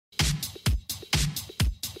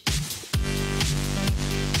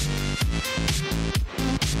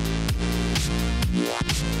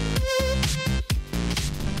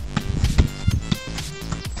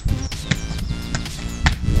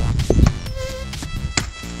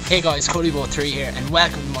Hey guys, Cody3 here and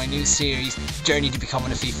welcome to my new series, Journey to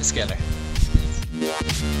Becoming a FIFA Skiller.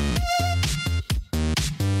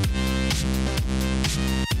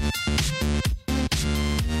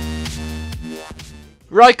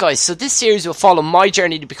 Right guys, so this series will follow my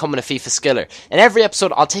journey to becoming a FIFA Skiller. In every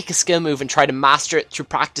episode I'll take a skill move and try to master it through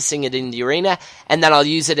practicing it in the arena, and then I'll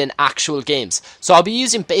use it in actual games. So I'll be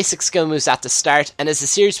using basic skill moves at the start, and as the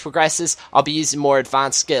series progresses I'll be using more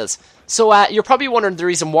advanced skills. So you're probably wondering the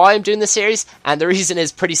reason why I'm doing this series, and the reason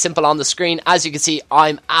is pretty simple on the screen. As you can see,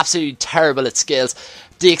 I'm absolutely terrible at skills.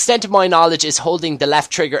 The extent of my knowledge is holding the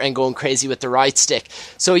left trigger and going crazy with the right stick.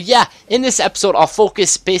 So yeah, in this episode I'll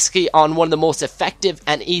focus basically on one of the most effective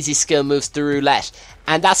and easy skill moves, the roulette.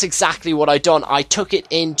 And that's exactly what I done. I took it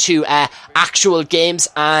into actual games,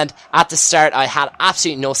 and at the start I had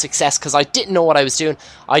absolutely no success because I didn't know what I was doing.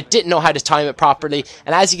 I didn't know how to time it properly,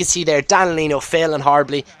 and as you can see there, Danilino failing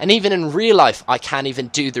horribly, and even in real life I can't even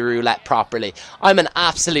do the roulette properly. I'm an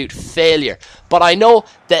absolute failure, but I know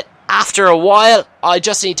that after a while, I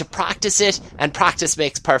just need to practice it, and practice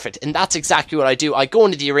makes perfect. And that's exactly what I do. I go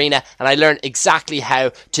into the arena and I learn exactly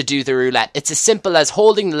how to do the roulette. It's as simple as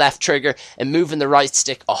holding the left trigger and moving the right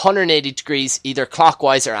stick 180 degrees, either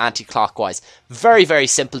clockwise or anti-clockwise. Very, very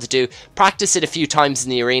simple to do. Practice it a few times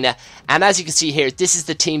in the arena. And as you can see here, this is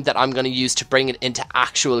the team that I'm going to use to bring it into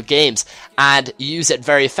actual games and use it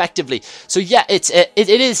very effectively. So yeah, it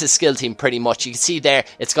is a skill team pretty much. You can see there,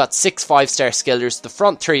 it's got 6 5-star skillers. The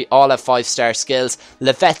front 3 all have 5-star skills.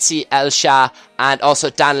 Lavezzi, El Shah, and also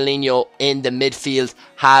Danilino in the midfield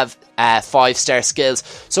have 5-star skills.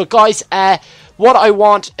 So guys, what I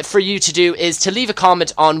want for you to do is to leave a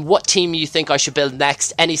comment on what team you think I should build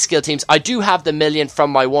next, any skill teams. I do have the million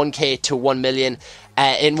from my 1k to 1 million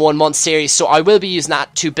in 1 month series, so I will be using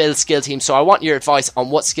that to build skill teams. So I want your advice on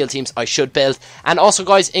what skill teams I should build, and also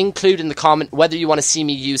guys, include in the comment whether you want to see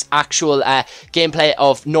me use actual gameplay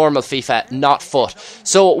of normal FIFA, not foot.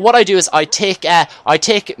 So what I do is I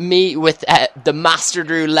take me with the mastered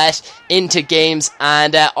roulette into games,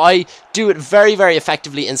 and I do it very, very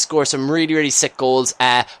effectively and score some really, really sick goals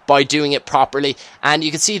by doing it properly. And you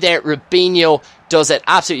can see there, Robinho does it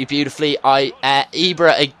absolutely beautifully.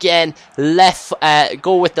 Ibra again, left,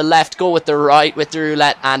 go with the left, go with the right with the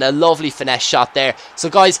roulette, and a lovely finesse shot there. So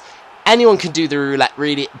guys, anyone can do the roulette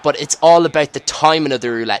really, but it's all about the timing of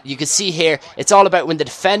the roulette. You can see here, it's all about when the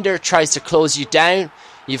defender tries to close you down.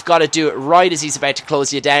 You've got to do it right as he's about to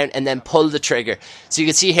close you down, and then pull the trigger. So you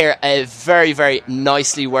can see here a very, very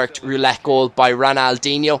nicely worked roulette goal by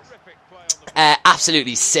Ronaldinho.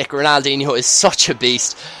 Absolutely sick. Ronaldinho is such a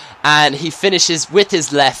beast, and he finishes with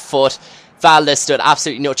his left foot. Valdes stood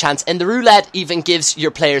absolutely no chance, and the roulette even gives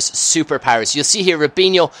your players superpowers. You'll see here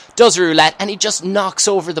Robinho does roulette and he just knocks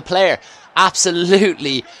over the player.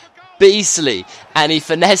 Absolutely beastly, and he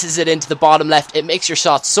finesses it into the bottom left. It makes your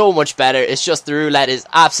shot so much better. It's just, the roulette is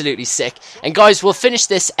absolutely sick. And guys, we'll finish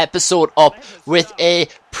this episode up with a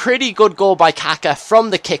pretty good goal by Kaka from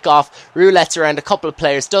the kickoff. Roulettes around a couple of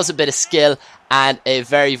players, does a bit of skill, and a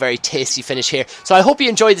very, very tasty finish here. So I hope you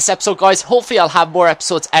enjoyed this episode guys. Hopefully I'll have more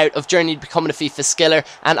episodes out of Journey to Becoming a FIFA Skiller,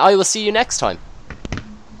 and I will see you next time.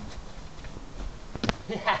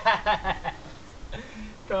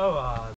 Come on.